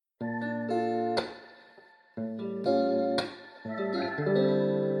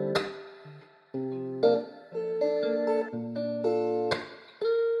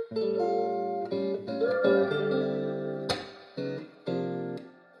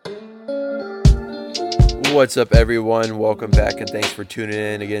What's up, everyone? Welcome back, and thanks for tuning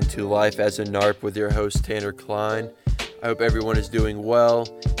in again to Life as a NARP with your host, Tanner Klein. I hope everyone is doing well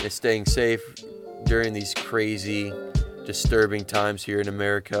and staying safe during these crazy, disturbing times here in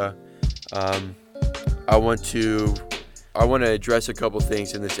America. I want to address a couple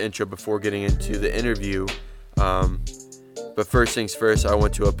things in this intro before getting into the interview. But first things first, I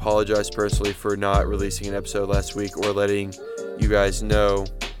want to apologize personally for not releasing an episode last week or letting you guys know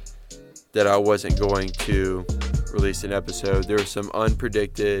that I wasn't going to release an episode. There were some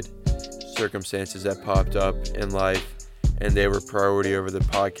unpredicted circumstances that popped up in life, and they were priority over the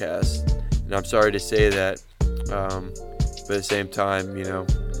podcast. And I'm sorry to say that, but at the same time,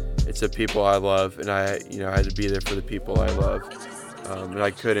 it's the people I love, and I had to be there for the people I love. And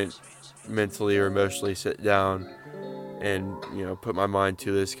I couldn't mentally or emotionally sit down and, put my mind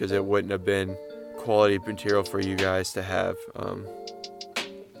to this because it wouldn't have been quality material for you guys to have.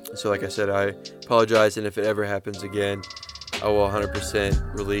 So like I said, I apologize, and if it ever happens again, I will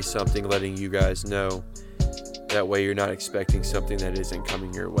 100% release something letting you guys know. That way you're not expecting something that isn't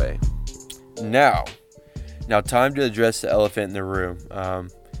coming your way. Now time to address the elephant in the room.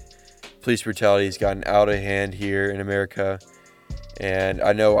 Police brutality has gotten out of hand here in America, and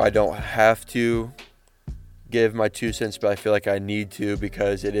I know I don't have to give my 2 cents, but I feel like I need to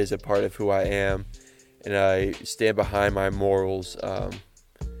because it is a part of who I am, and I stand behind my morals,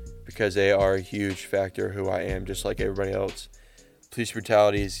 because they are a huge factor of who I am, just like everybody else. Police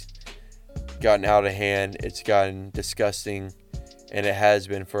brutality's gotten out of hand. It's gotten disgusting, and it has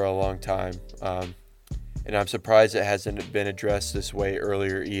been for a long time. And I'm surprised it hasn't been addressed this way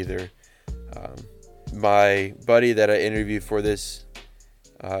earlier either. My buddy that I interviewed for this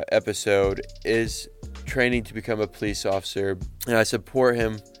episode is training to become a police officer, and I support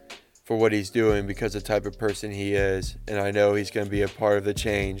him for what he's doing because of the type of person he is, and I know he's going to be a part of the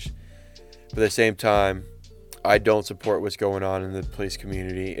change. But at the same time, I don't support what's going on in the police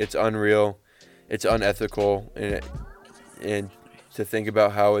community. It's unreal, it's unethical, and to think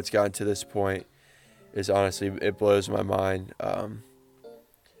about how it's gotten to this point is honestly, it blows my mind.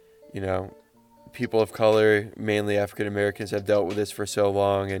 People of color, mainly African Americans, have dealt with this for so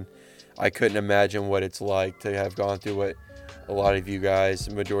long, and I couldn't imagine what it's like to have gone through what a lot of you guys,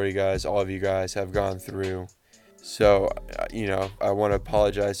 the majority of guys, all of you guys have gone through. So, I want to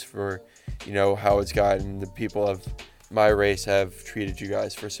apologize for, how it's gotten. The people of my race have treated you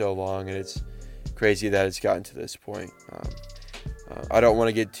guys for so long, and it's crazy that it's gotten to this point. I don't want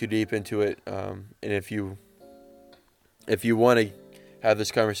to get too deep into it, and if you want to have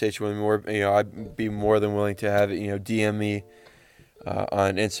this conversation with me more, I'd be more than willing to have it. DM me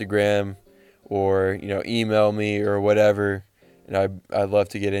on Instagram or email me or whatever, and I'd love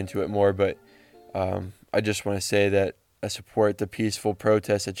to get into it more. But I just want to say that I support the peaceful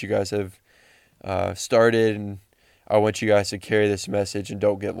protest that you guys have started, and I want you guys to carry this message and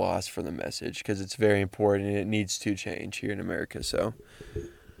don't get lost from the message because it's very important and it needs to change here in America. So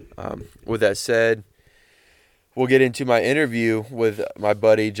with that said, we'll get into my interview with my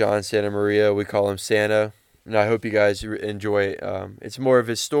buddy John Santa Maria. We call him Santa, and I hope you guys enjoy it. It's more of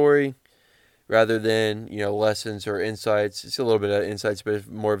his story rather than lessons or insights. It's a little bit of insights, but it's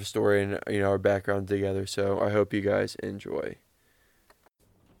more of a story and our background together. So I hope you guys enjoy.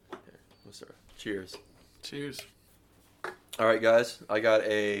 Cheers. Cheers. All right, guys. I got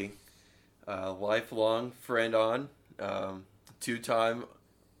a lifelong friend on, two-time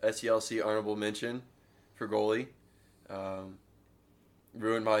SELC honorable mention for goalie.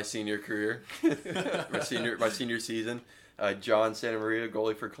 Ruined my senior career, my senior season. John Santa Maria,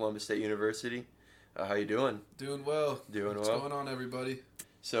 goalie for Columbus State University. How you doing? Doing well. What's going on, everybody?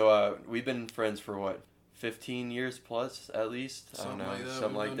 So we've been friends for what? 15 years plus, at least. Something like that. Something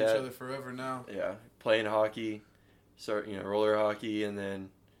We've like known that. each other forever now. Yeah, playing hockey, roller hockey, and then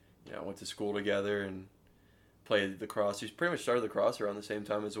went to school together and played the cross. We pretty much started the cross around the same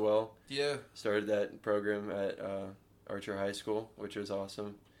time as well. Yeah. Started that program at Archer High School, which was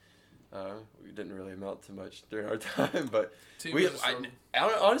awesome. We didn't really amount to much during our time, but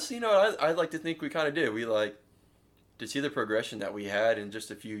honestly, I'd like to think we kind of did. We to see the progression that we had in just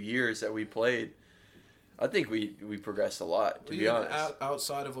a few years that we played. I think we progressed a lot, to be honest.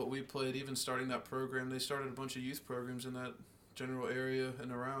 Outside of what we played, even starting that program, they started a bunch of youth programs in that general area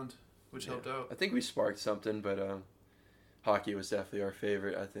and around, which helped out. I think we sparked something, but hockey was definitely our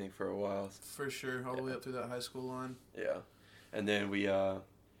favorite, I think, for a while. For sure, all the way up through that high school line. Yeah. And then we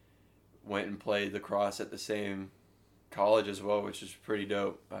went and played lacrosse at the same college as well, which is pretty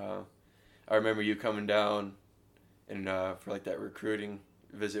dope. I remember you coming down and for that recruiting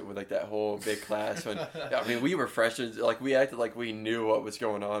visit with like that whole big class. When I mean, we were freshmen. Like we acted like we knew what was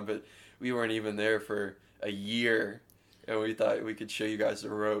going on, but we weren't even there for a year. And we thought we could show you guys the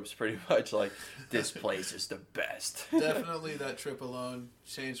ropes, pretty much. Like, this place is the best. Definitely, that trip alone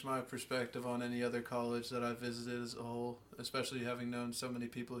changed my perspective on any other college that I visited as a whole, especially having known so many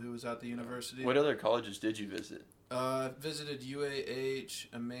people who was at the university. What other colleges did you visit? I visited UAH,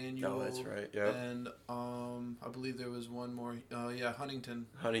 Emmanuel. Oh, that's right. Yeah. And I believe there was one more. Huntington.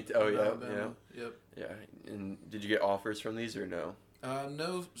 Huntington. Oh, yeah. Alabama. Yeah. Yep. Yeah. And did you get offers from these or no?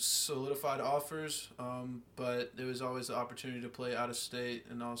 No solidified offers, but there was always the opportunity to play out of state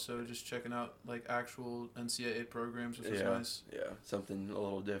and also just checking out like actual NCAA programs, which was nice. Yeah, something a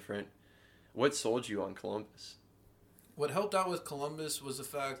little different. What sold you on Columbus? What helped out with Columbus was the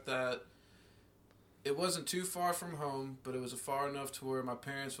fact that it wasn't too far from home, but it was far enough to where my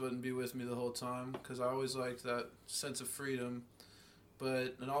parents wouldn't be with me the whole time because I always liked that sense of freedom.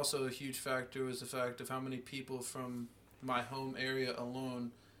 And also a huge factor was the fact of how many people from my home area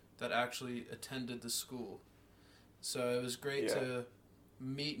alone that actually attended the school. So it was great to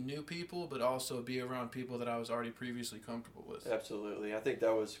meet new people, but also be around people that I was already previously comfortable with. Absolutely. I think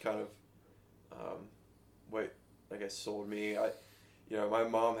that was kind of what, I guess, sold me. My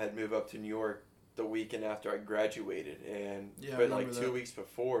mom had moved up to New York the weekend after I graduated, but like 2 weeks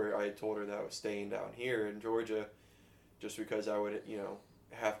before, I told her that I was staying down here in Georgia just because I would,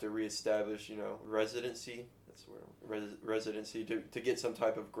 have to reestablish, residency. That's where residency to get some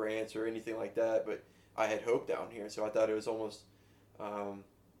type of grants or anything like that. But I had hope down here, so I thought it was almost, dumb,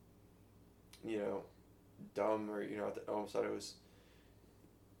 or I almost thought it was,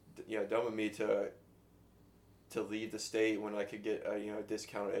 dumb of me to leave the state when I could get a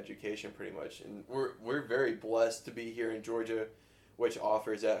discounted education, pretty much. And we're very blessed to be here in Georgia, which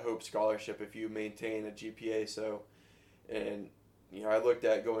offers that Hope Scholarship if you maintain a GPA. So, and I looked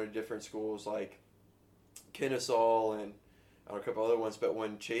at going to different schools like Kennesaw and a couple other ones, but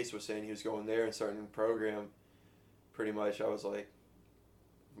when Chase was saying he was going there and starting a program, pretty much I was like,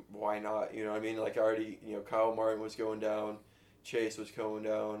 why not? You know what I mean? Like, I already, Kyle Martin was going down, Chase was going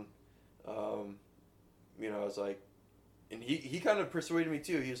down, I was like, and he kind of persuaded me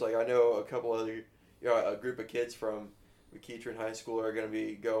too. He was like, I know a couple other, a group of kids from McEachern High School are going to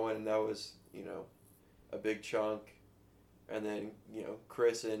be going, and that was, a big chunk. And then,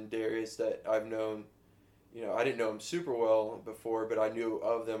 Chris and Darius that I've known, I didn't know them super well before, but I knew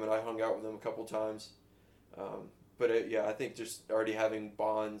of them and I hung out with them a couple times. I think just already having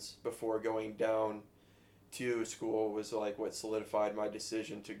bonds before going down to school was like what solidified my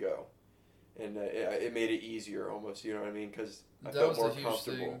decision to go. And it made it easier almost, you know what I mean? Because I felt more comfortable. That was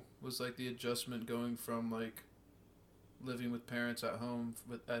the huge thing, was like the adjustment going from like living with parents at home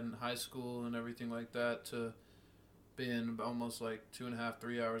in high school and everything like that to being almost like 2.5,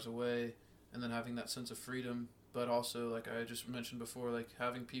 3 hours away, and then having that sense of freedom, but also, like I just mentioned before, like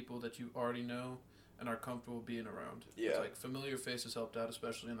having people that you already know and are comfortable being around. Yeah. It's like familiar faces helped out,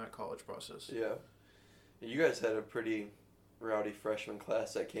 especially in that college process. Yeah. You guys had a pretty rowdy freshman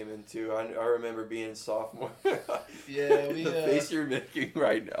class that came in too. I remember being sophomore. Yeah, we the face you're making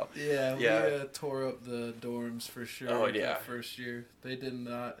right now. Yeah, we tore up the dorms for sure. Oh yeah. That first year, they did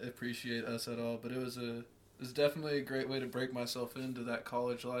not appreciate us at all, but it was definitely a great way to break myself into that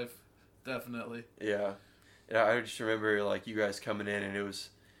college life. Definitely. Yeah. I just remember like you guys coming in, and it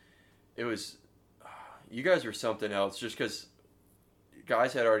was you guys were something else, just because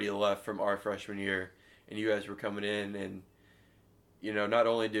guys had already left from our freshman year, and you guys were coming in, and not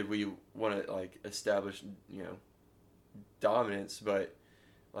only did we want to like establish dominance, but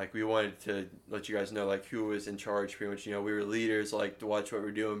like we wanted to let you guys know like who was in charge, pretty much. We were leaders, like to watch what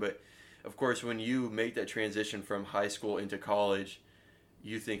we're doing. But of course, when you make that transition from high school into college,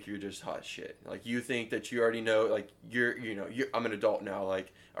 you think you're just hot shit. Like, you think that you already know, like, I'm an adult now.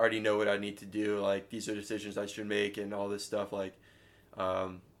 Like, I already know what I need to do. Like, these are decisions I should make and all this stuff. Like,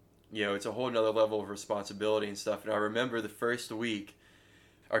 it's a whole nother level of responsibility and stuff. And I remember the first week,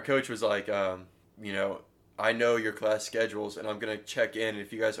 our coach was like, I know your class schedules, and I'm going to check in. And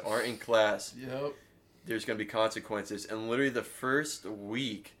if you guys aren't in class, there's going to be consequences. And literally the first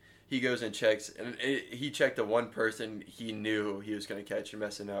week, he goes and checks, and he checked the one person he knew he was going to catch and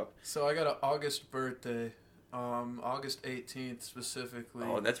messing up. So I got an August birthday, August 18th specifically.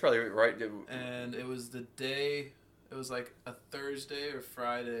 Oh, that's probably right. And it was the day, it was like a Thursday or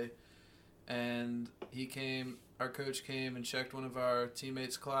Friday, and our coach came and checked one of our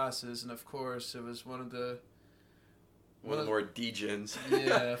teammates' classes, and of course it was one of the more degens.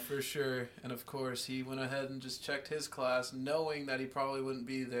 Yeah, for sure. And of course, he went ahead and just checked his class, knowing that he probably wouldn't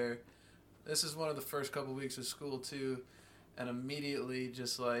be there. This is one of the first couple weeks of school, too. and immediately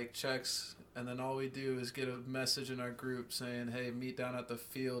just like checks, and then all we do is get a message in our group saying, "Hey, meet down at the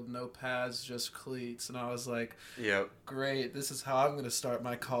field, no pads, just cleats." And I was like, Yep. "Great, this is how I'm going to start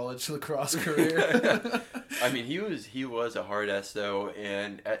my college lacrosse career." I mean, he was a hard ass though,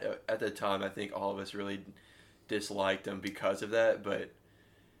 and at the time, I think all of us really disliked him because of that. But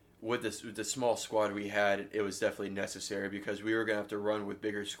with the small squad we had, it was definitely necessary because we were gonna have to run with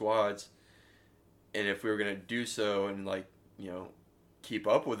bigger squads, and if we were gonna do so and like keep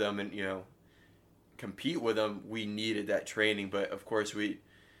up with them and compete with them, we needed that training. But of course, we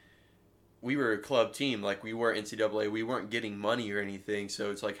were a club team, like we weren't NCAA, we weren't getting money or anything.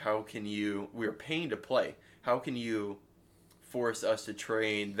 So it's like, how can you? We were paying to play. How can you force us to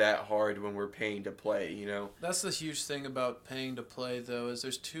train that hard when we're paying to play? That's the huge thing about paying to play, though, is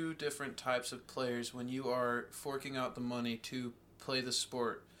there's two different types of players when you are forking out the money to play the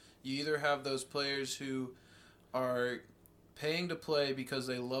sport. You either have those players who are paying to play because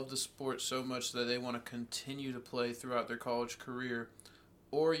they love the sport so much that they want to continue to play throughout their college career,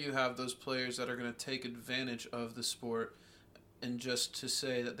 or you have those players that are going to take advantage of the sport and just to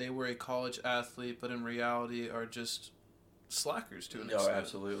say that they were a college athlete, but in reality are just slackers to an extent. No,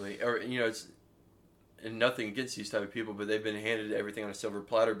 absolutely. Or it's and nothing against these type of people, but they've been handed everything on a silver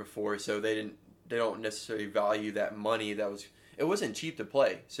platter before, so they don't necessarily value that money it wasn't cheap to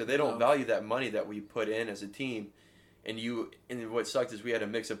play, so they don't value that money that we put in as a team. And what sucked is we had a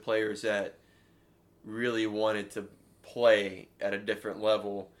mix of players that really wanted to play at a different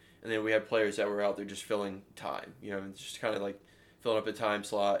level, and then we had players that were out there just filling time, just kind of like filling up an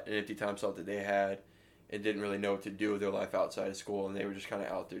empty time slot that they had, and didn't really know what to do with their life outside of school, and they were just kind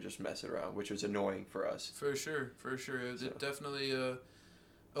of out there just messing around, which was annoying for us. For sure. It definitely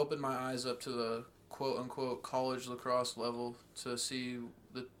opened my eyes up to the quote-unquote college lacrosse level to see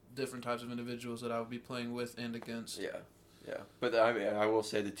the different types of individuals that I would be playing with and against. Yeah. But I mean, I will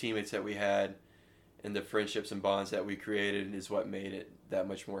say the teammates that we had and the friendships and bonds that we created is what made it that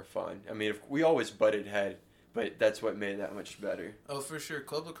much more fun. I mean, we always butted head, but that's what made it that much better. Oh, for sure.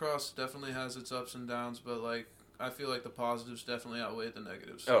 Club lacrosse definitely has its ups and downs, but like I feel like the positives definitely outweigh the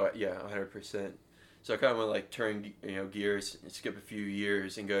negatives. Oh, yeah, 100%. So I kind of want to like turn gears and skip a few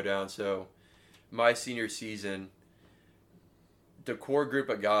years and go down. So my senior season, the core group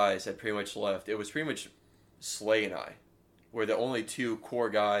of guys had pretty much left. It was pretty much Slay and I were the only two core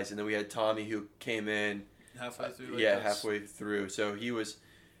guys, and then we had Tommy who came in halfway through. Halfway through. So he was,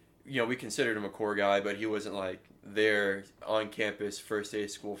 we considered him a core guy, but he wasn't like there on campus first day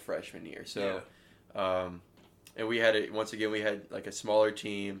of school freshman year. So, and we had once again we had like a smaller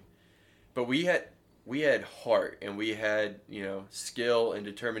team, but we had heart and we had skill and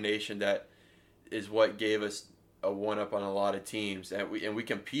determination that is what gave us a one-up on a lot of teams, and we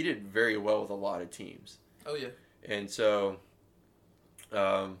competed very well with a lot of teams. Oh, yeah. And so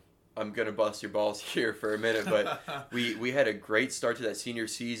I'm going to bust your balls here for a minute, but we had a great start to that senior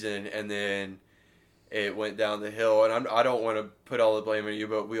season, and then it went down the hill. And I don't want to put all the blame on you,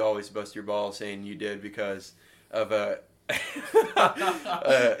 but we always bust your balls saying you did because of a...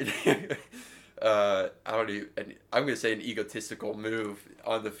 I'm going to say an egotistical move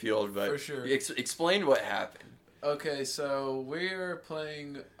on the field, but for sure. Explain what happened. Okay, so we're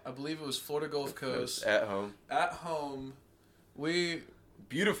playing, I believe it was Florida Gulf Coast. At home.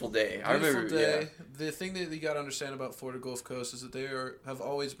 Beautiful day. I remember. Yeah. The thing that you got to understand about Florida Gulf Coast is that they have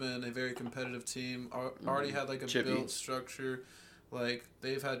always been a very competitive team. Already had like a built structure. Like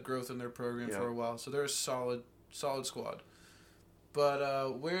they've had growth in their program for a while. So they're a solid squad.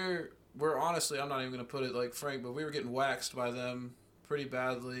 But we're honestly, I'm not even going to put it like Frank, but we were getting waxed by them pretty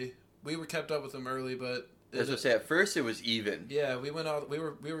badly. We were kept up with them early, but... As I say, at first it was even. Yeah, we went out. We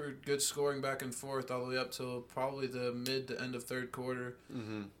were good scoring back and forth all the way up till probably the mid to end of third quarter.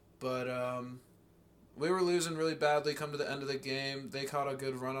 Mm-hmm. But we were losing really badly. Come to the end of the game, they caught a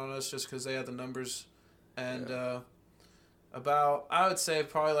good run on us just because they had the numbers. And about, I would say,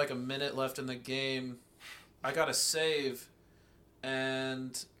 probably like a minute left in the game, I got a save,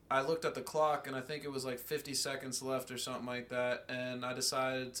 and I looked at the clock, and I think it was like 50 seconds left or something like that. And I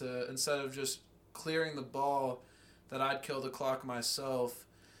decided to, instead of just clearing the ball, that I'd kill the clock myself.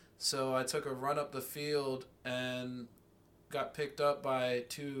 So I took a run up the field and got picked up by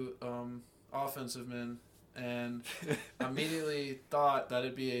two offensive men, and immediately thought that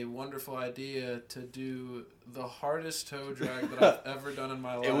it'd be a wonderful idea to do the hardest toe drag that I've ever done in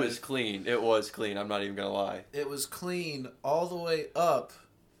my life. It was clean. I'm not even going to lie. It was clean all the way up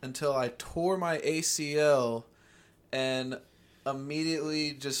until I tore my ACL and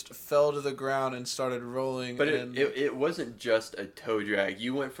immediately just fell to the ground and started rolling. But it wasn't just a toe drag.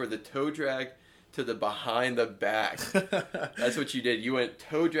 You went for the toe drag to the behind the back. That's what you did. You went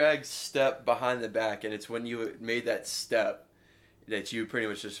toe drag, step, behind the back, and it's when you made that step that you pretty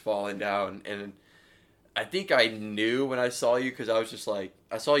much just falling down. And I think I knew when I saw you, because I was just like,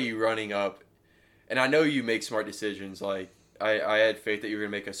 I saw you running up, and I know you make smart decisions. Like, I had faith that you were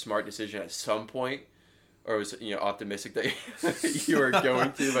going to make a smart decision at some point, or was, optimistic that you were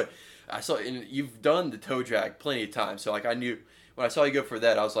going to, but I saw, and you've done the toe drag plenty of times, so like I knew when I saw you go for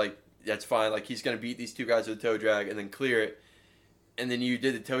that, I was like, that's fine. Like, he's gonna beat these two guys with a toe drag and then clear it, and then you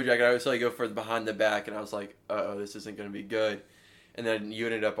did the toe drag, and I saw you go for the behind the back, and I was like, oh, this isn't gonna be good, and then you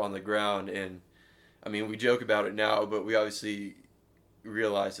ended up on the ground, and I mean, we joke about it now, but we obviously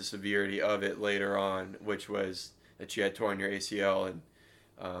realized the severity of it later on, which was that you had torn your ACL, and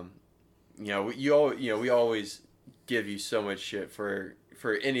we always give you so much shit for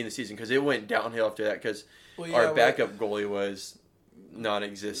ending the season, because it went downhill after that, because our backup goalie was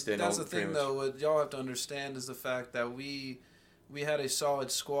non-existent. That's the thing, though. What y'all have to understand is the fact that we had a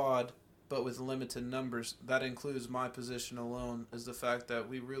solid squad, but with limited numbers. That includes my position alone. Is the fact that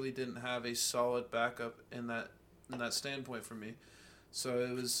we really didn't have a solid backup in that standpoint for me. So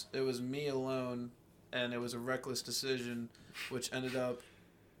it was me alone, and it was a reckless decision, which ended up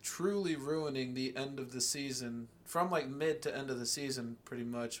truly ruining the end of the season, from like mid to end of the season, pretty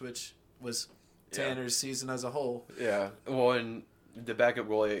much, which was Tanner's season as a whole. Yeah. Well, and the backup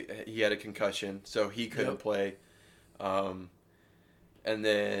goalie, he had a concussion, so he couldn't play. And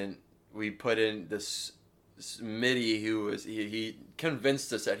then we put in this Smitty, who was he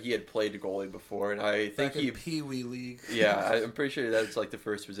convinced us that he had played goalie before, and I think he Pee Wee League. Yeah, I'm pretty sure that's like the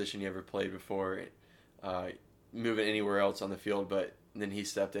first position he ever played before moving anywhere else on the field, but then he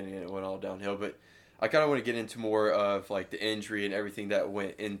stepped in and it went all downhill. But I kind of want to get into more of like the injury and everything that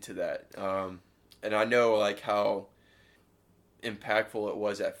went into that. And I know like how impactful it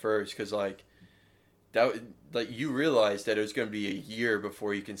was at first, because like you realized that it was going to be a year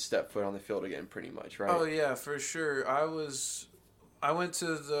before you can step foot on the field again, pretty much, right? Oh yeah, for sure. I went to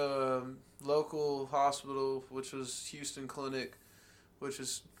the local hospital, which was Houston Clinic, which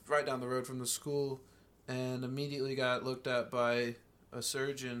is right down the road from the school, and immediately got looked at by a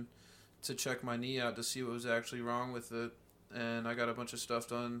surgeon to check my knee out to see what was actually wrong with it. And I got a bunch of stuff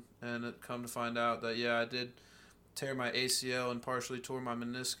done, and it come to find out that I did tear my ACL and partially tore my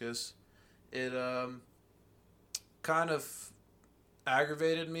meniscus. It kind of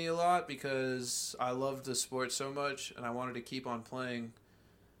aggravated me a lot, because I loved the sport so much and I wanted to keep on playing,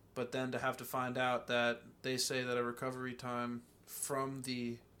 but then to have to find out that they say that a recovery time from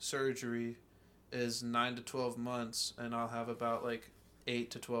the surgery is 9 to 12 months, and I'll have about like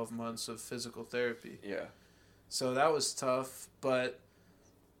 8 to 12 months of physical therapy. Yeah. So that was tough, but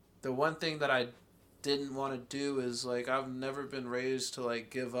the one thing that I didn't want to do is, like, I've never been raised to like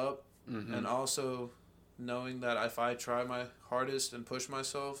give up, and also knowing that if I try my hardest and push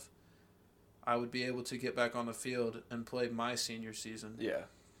myself, I would be able to get back on the field and play my senior season. Yeah.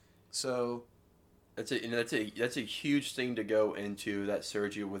 So that's a huge thing to go into that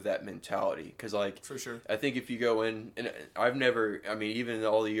surgery with that mentality, because like for sure, I think if you go in, and I've never, I mean, even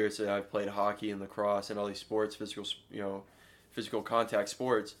all the years that I've played hockey and lacrosse and all these sports, physical contact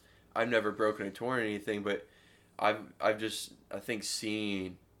sports, I've never broken or torn anything, but I've just, I think,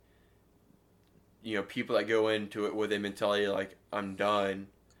 seen people that go into it with a mentality like, I'm done,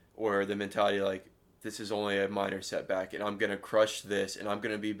 or the mentality like, this is only a minor setback, and I'm going to crush this, and I'm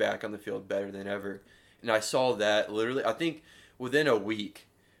going to be back on the field better than ever. And I saw that literally, I think within a week,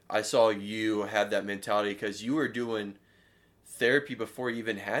 I saw you have that mentality, because you were doing therapy before you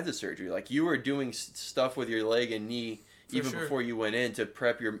even had the surgery. Like, you were doing stuff with your leg and knee before you went in to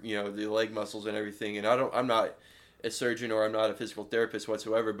prep your, the leg muscles and everything. And I'm not a surgeon, or I'm not a physical therapist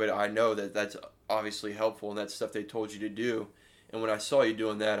whatsoever, but I know that that's obviously helpful, and that's stuff they told you to do. And when I saw you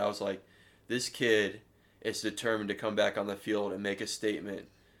doing that, I was like, this kid is determined to come back on the field and make a statement.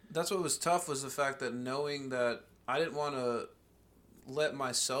 That's what was tough, was the fact that knowing that I didn't want to let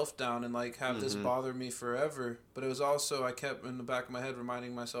myself down and like have this bother me forever. But it was also, I kept in the back of my head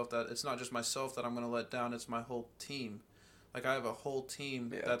reminding myself that it's not just myself that I'm going to let down, it's my whole team. Like, I have a whole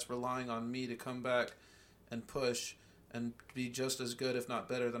team that's relying on me to come back and push and be just as good, if not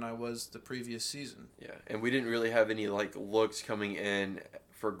better, than I was the previous season. Yeah, and we didn't really have any like looks coming in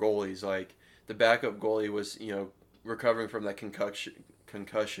for goalies. Like, the backup goalie was, recovering from that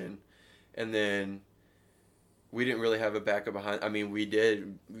concussion, and then we didn't really have a backup behind. I mean, we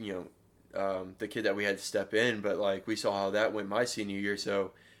did, the kid that we had to step in, but like, we saw how that went my senior year,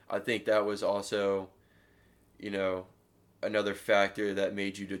 so I think that was also, another factor that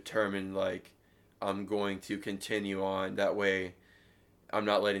made you determine, like, I'm going to continue on. That way, I'm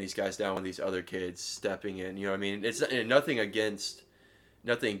not letting these guys down with these other kids stepping in. You know what I mean? It's and nothing against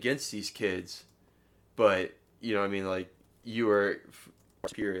these kids, but you know what I mean, like you are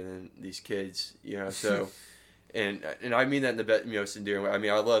superior than these kids, you know. So and I mean that in the most endearing way. I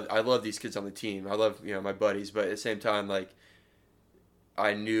mean, I love these kids on the team. I love, you know, my buddies, but at the same time, like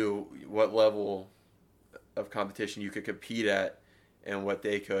I knew what level of competition you could compete at and what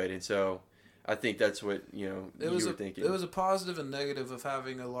they could, and so I think that's what, you know, you were thinking. It was a positive and negative of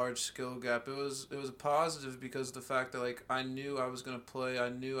having a large skill gap. It was a positive because of the fact that like I knew I was gonna play, I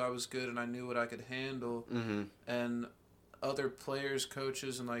knew I was good, and I knew what I could handle. Mm-hmm. And other players,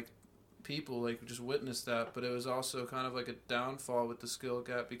 coaches, and like people like just witnessed that. But it was also kind of like a downfall with the skill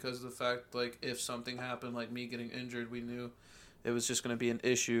gap because of the fact like if something happened, like me getting injured, we knew it was just gonna be an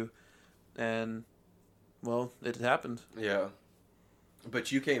issue, and well, it happened. Yeah.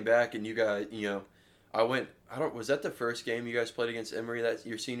 But you came back and you got, you know, was that the first game you guys played against Emory that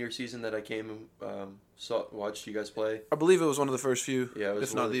your senior season that I came and watched you guys play? I believe it was one of the first few. Yeah, it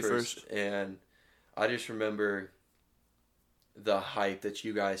was if not the first. And I just remember the hype that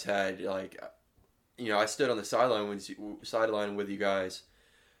you guys had. Like, you know, I stood on the sideline with you guys,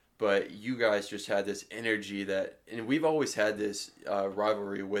 but you guys just had this energy and we've always had this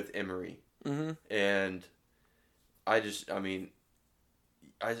rivalry with Emory. Mm-hmm. And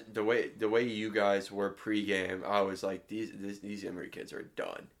the way you guys were pregame, I was like, these Emory kids are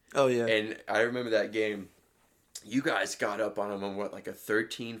done. Oh yeah. And I remember that game. You guys got up on them on what, like a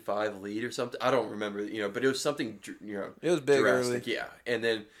 13-5 lead or something. I don't remember, you know, but it was something, you know, it was big drastic. Early. Yeah. And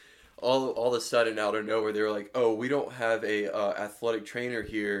then all of a sudden, out of nowhere, they were like, "Oh, we don't have a athletic trainer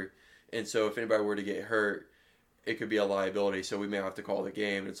here, and so if anybody were to get hurt, it could be a liability. So we may have to call the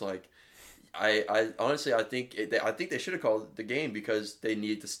game." And it's like, I honestly I think they should have called the game because they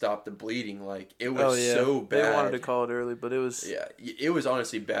needed to stop the bleeding. Like it was so bad. They wanted to call it early, but it was it was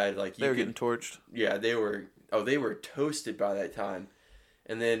honestly bad. Like they were getting torched. Yeah, they were toasted by that time.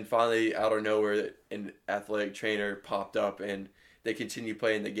 And then finally, out of nowhere, an athletic trainer popped up, and they continued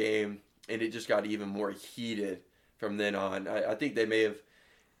playing the game, and it just got even more heated from then on. I think they may have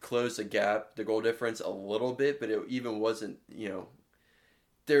closed the goal difference a little bit, but it even wasn't, you know,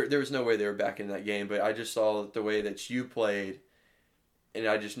 there was no way they were back in that game. But I just saw the way that you played, and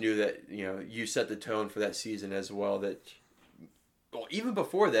I just knew that, you know, you set the tone for that season as well. That, well, even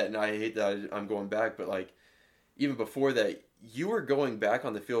before that, and I hate that I'm going back, but like even before that, you were going back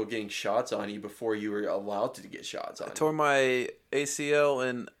on the field getting shots on you before you were allowed to get shots on you. I tore my ACL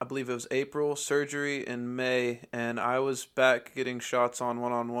in, I believe it was April, surgery in May, and I was back getting shots on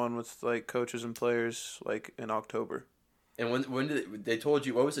one-on-one with like coaches and players like in October. And when did they told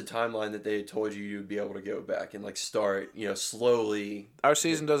you, what was the timeline that they had told you would be able to go back and like start, you know, slowly? Our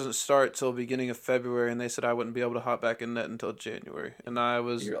season doesn't start till beginning of February, and they said I wouldn't be able to hop back in net until January. And I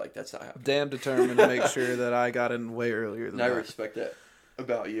was You're like, that's not happening. Damn determined to make sure that I got in way earlier than that. I respect that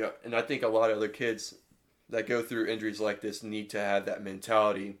about you. And I think a lot of other kids that go through injuries like this need to have that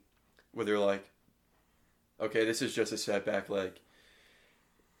mentality where they're like, okay, this is just a setback. Like,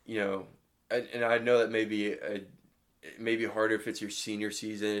 you know, and I know that it may be harder if it's your senior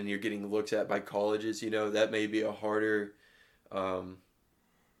season and you're getting looked at by colleges. You know, that may be a harder, you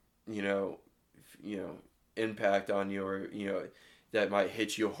know, impact on your, you know, that might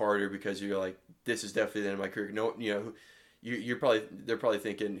hit you harder because you're like, this is definitely the end of my career. No, you know, they're probably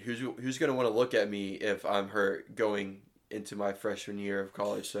thinking, who's going to want to look at me if I'm hurt going into my freshman year of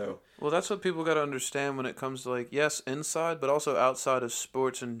college. So well, that's what people got to understand when it comes to like, yes, inside, but also outside of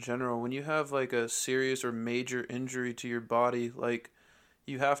sports in general. When you have like a serious or major injury to your body, like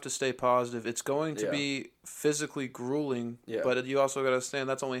you have to stay positive. It's going to be physically grueling, but you also got to understand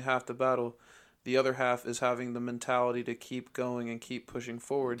that's only half the battle. The other half is having the mentality to keep going and keep pushing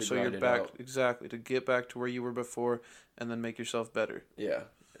forward. So you're back to get back to where you were before and then make yourself better. Yeah,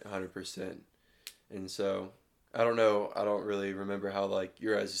 100%. And so I don't know. I don't really remember how like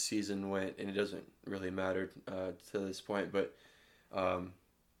your guys' season went, and it doesn't really matter to this point. But,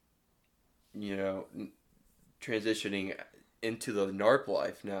 you know, transitioning into the NARP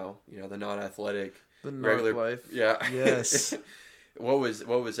life now, you know, the non-athletic, the NARP life. Yeah. Yes. What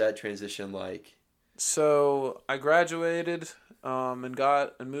was that transition like? So I graduated and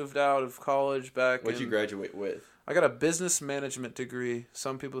moved out of college back. What'd you graduate with? I got a business management degree.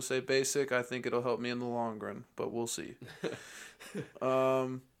 Some people say basic. I think it'll help me in the long run, but we'll see.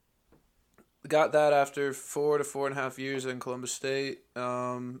 Got that after 4 to 4.5 years in Columbus State.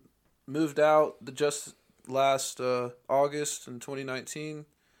 Moved out just last August in 2019.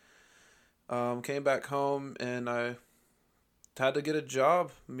 Came back home and I had to get a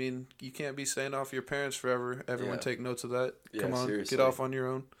job. I mean, you can't be staying off your parents forever. Everyone Yeah. take notes of that. Yeah, Come on, seriously. get off on your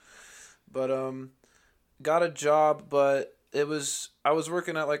own. But got a job, but I was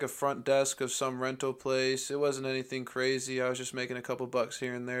working at like a front desk of some rental place. It wasn't anything crazy. I was just making a couple bucks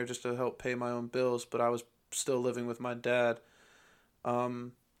here and there just to help pay my own bills, but I was still living with my dad.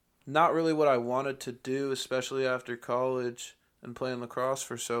 Not really what I wanted to do, especially after college and playing lacrosse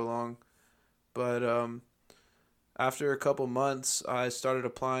for so long. But after a couple months, I started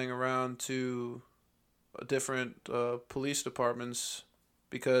applying around to different police departments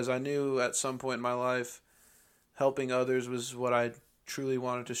because I knew at some point in my life helping others was what I truly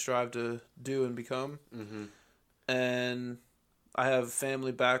wanted to strive to do and become. Mm-hmm. And I have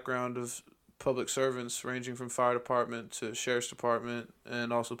family background of public servants ranging from fire department to sheriff's department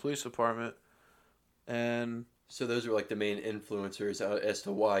and also police department. And So those are like the main influencers as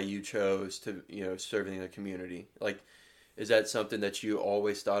to why you chose to, serving the community. Like, is that something that you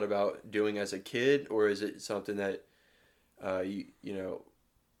always thought about doing as a kid, or is it something that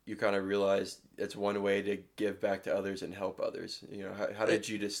you kind of realized it's one way to give back to others and help others? How did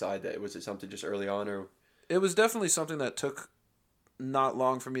you decide that? Was it something just early on, or? It was definitely something that took not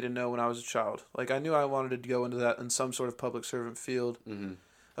long for me to know when I was a child. Like, I knew I wanted to go into that in some sort of public servant field. Mm-hmm.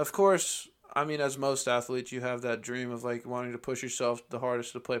 Of course, I mean, as most athletes, you have that dream of, like, wanting to push yourself the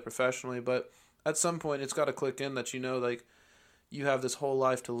hardest to play professionally, but at some point, it's got to click in that, like, you have this whole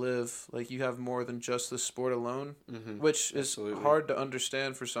life to live. Like, you have more than just the sport alone, Mm-hmm. which is Absolutely. hard to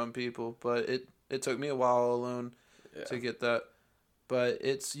understand for some people, but it took me a while alone to get that. But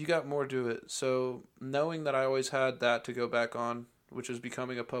you got more to it. So knowing that I always had that to go back on, which was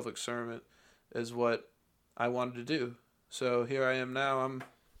becoming a public servant, is what I wanted to do. So here I am now. I'm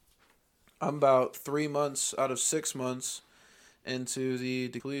about 3 months out of 6 months into the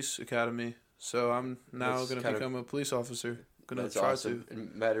police academy. So I'm now going to become a police officer. Going to try awesome. to.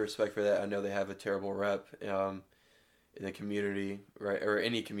 And matter of respect for that, I know they have a terrible rep in the community, right, or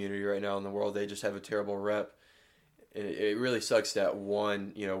any community right now in the world. They just have a terrible rep. It really sucks that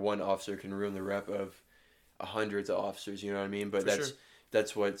one officer can ruin the rep of hundreds of officers. You know what I mean? But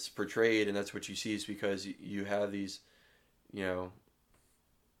that's what's portrayed, and that's what you see is because you have these,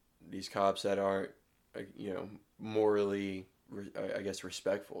 these cops that aren't, morally, I guess,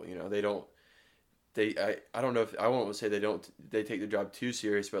 respectful. They don't. I don't know if I won't say they take their job too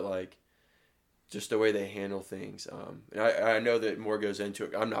serious, but like just the way they handle things. And I know that more goes into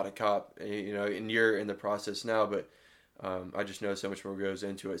it. I'm not a cop, and you're in the process now, but I just know so much more goes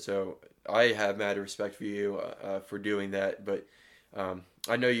into it. So I have mad respect for you for doing that. But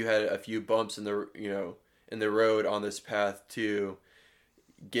I know you had a few bumps in the road on this path to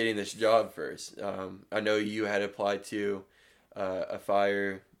getting this job first. I know you had applied to a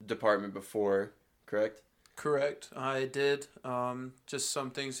fire department before. Correct? Correct. I did. Just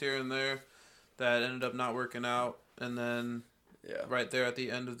some things here and there that ended up not working out. And then right there at the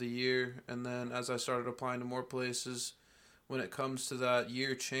end of the year. And then as I started applying to more places, when it comes to that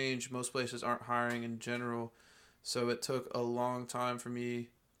year change, most places aren't hiring in general. So it took a long time for me,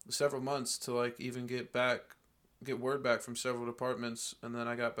 several months, to like even get word back from several departments. And then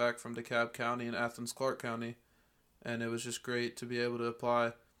I got back from DeKalb County and Athens Clarke County. And it was just great to be able to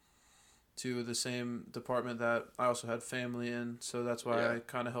apply to the same department that I also had family in, so that's why it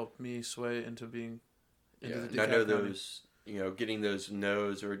kind of helped me sway into being into the DeKalb County. I know those, getting those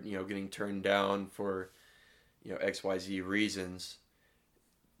no's or getting turned down for, XYZ reasons.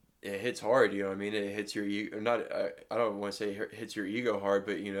 It hits hard, I mean, it hits your ego. Not, I don't want to say it hits your ego hard,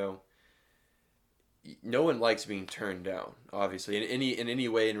 but no one likes being turned down. Obviously, in any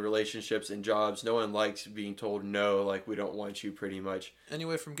way in relationships and jobs, no one likes being told no. Like, we don't want you, pretty much.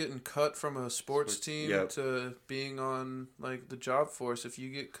 Anyway, from getting cut from a sports team to being on like the job force, if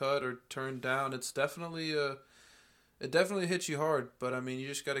you get cut or turned down, it's definitely it definitely hits you hard. But I mean, you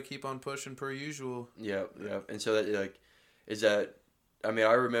just got to keep on pushing per usual. Yeah. And so that is that. I mean,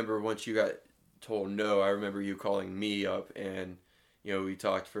 I remember once you got told no, I remember you calling me up and we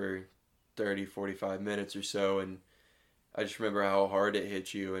talked for 30, 45 minutes or so, and I just remember how hard it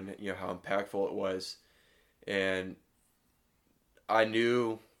hit you and how impactful it was. And I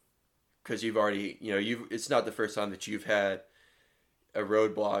knew, because you've already it's not the first time that you've had a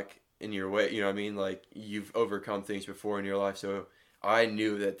roadblock in your way, what I mean, like you've overcome things before in your life. So I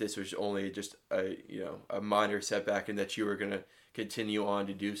knew that this was only just a minor setback, and that you were going to continue on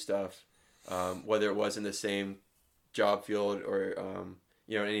to do stuff, whether it was in the same job field or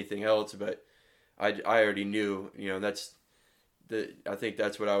anything else. But I already knew, I think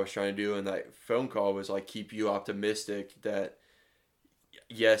that's what I was trying to do in that phone call, was like keep you optimistic that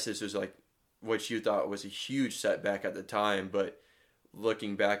yes, this was like what you thought was a huge setback at the time, but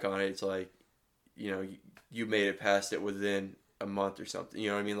looking back on it, it's like, you made it past it within a month or something. You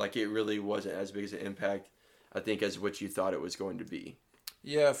know what I mean? Like, it really wasn't as big as an impact, I think, as what you thought it was going to be.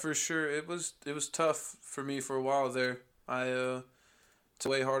 Yeah, for sure. It was tough for me for a while there. I it's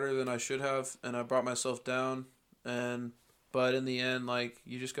way harder than I should have, and I brought myself down. But in the end, like,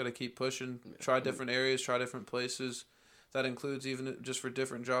 you just got to keep pushing, try different areas, try different places. That includes even just for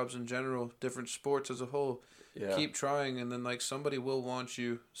different jobs in general, different sports as a whole. Yeah. Keep trying, and then, like, somebody will want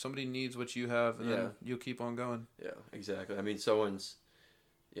you. Somebody needs what you have, and then you'll keep on going. Yeah, exactly. I mean, someone's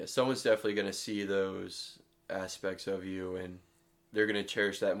definitely going to see those aspects of you, and they're going to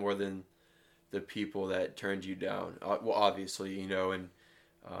cherish that more than the people that turned you down. Well, obviously, and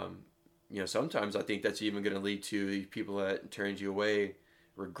sometimes I think that's even going to lead to the people that turned you away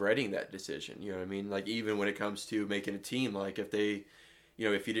regretting that decision. You know what I mean? Like, even when it comes to making a team, like if they,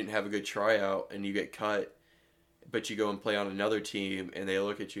 if you didn't have a good tryout and you get cut, but you go and play on another team and they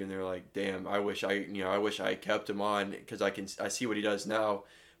look at you and they're like, damn, I wish I kept him on because I see what he does now.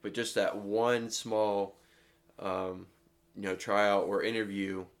 But just that one small, tryout or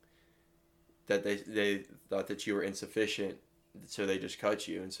interview that they thought that you were insufficient, so they just cut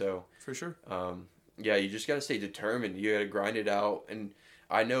you. And so for sure, you just got to stay determined. You got to grind it out. And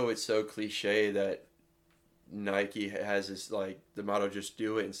I know it's so cliche that Nike has this, like, the motto, just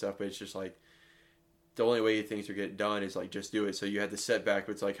do it and stuff, but it's just like, the only way things are get done is, like, just do it. So you had the setback,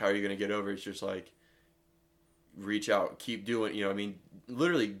 but it's like, how are you going to get over it? It's just like, reach out, keep doing,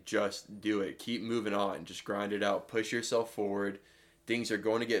 literally just do it. Keep moving on. Just grind it out. Push yourself forward. Things are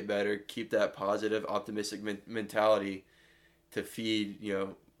going to get better. Keep that positive, optimistic mentality to feed,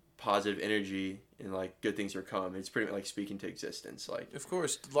 positive energy, and, like, good things are come. It's pretty much like speaking to existence. Like, of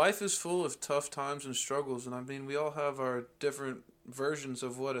course, life is full of tough times and struggles, and I mean, we all have our different versions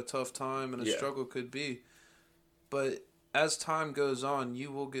of what a tough time and a struggle could be. But as time goes on,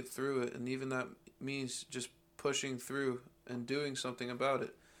 you will get through it, and even that means just pushing through and doing something about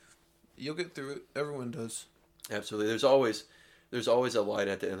it. You'll get through it. Everyone does. Absolutely. There's always a light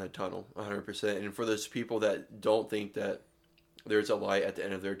at the end of the tunnel, 100%. And for those people that don't think that there's a light at the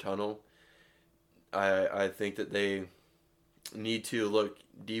end of their tunnel, I think that they need to look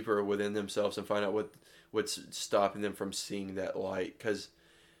deeper within themselves and find out what's stopping them from seeing that light. Because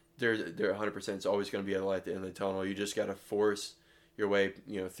there 100%, it's always going to be a light at the end of the tunnel. You just got to force your way,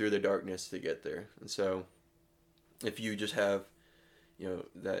 through the darkness to get there. And so, if you just have,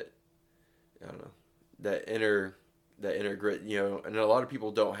 that, I don't know, that inner grit, and a lot of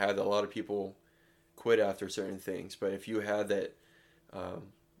people don't have that. A lot of people quit after certain things. But if you have that,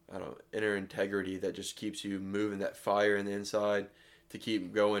 inner integrity that just keeps you moving, that fire in the inside to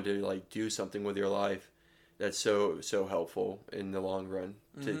keep going, to, like, do something with your life, that's so helpful in the long run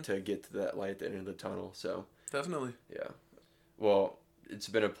to get to that light at the end of the tunnel. So definitely. Yeah. Well, it's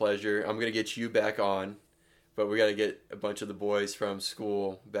been a pleasure. I'm going to get you back on, but we got to get a bunch of the boys from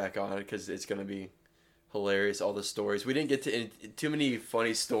school back on because it's going to be hilarious, all the stories. We didn't get to too many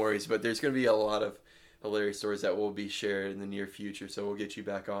funny stories, but there's going to be a lot of hilarious stories that will be shared in the near future, so we'll get you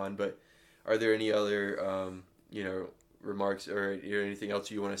back on. But are there any other, remarks or anything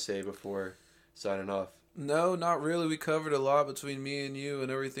else you want to say before signing off? No, not really. We covered a lot between me and you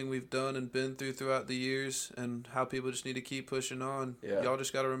and everything we've done and been through throughout the years and how people just need to keep pushing on. Yeah. Y'all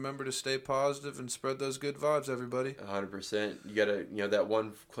just got to remember to stay positive and spread those good vibes, everybody. 100%. You got to, that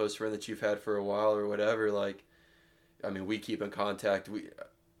one close friend that you've had for a while or whatever, like, I mean, we keep in contact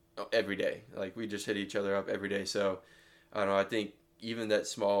every day. Like, we just hit each other up every day. So, I don't know, I think even that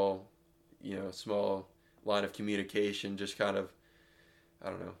small line of communication just kind of,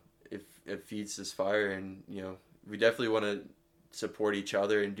 I don't know, it feeds this fire. And, we definitely want to support each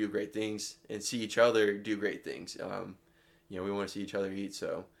other and do great things and see each other do great things. We want to see each other eat.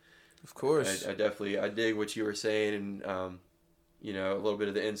 So, of course, I dig what you were saying, and, a little bit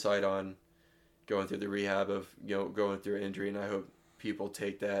of the insight on going through the rehab of, going through an injury. And I hope people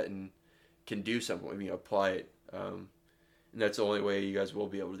take that and can do something, apply it. And that's the only way you guys will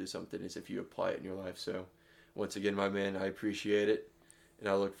be able to do something, is if you apply it in your life. So once again, my man, I appreciate it, and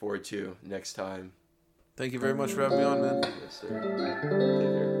I look forward to next time. Thank you very much for having me on, man. Yes, sir.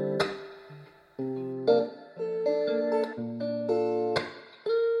 Take care.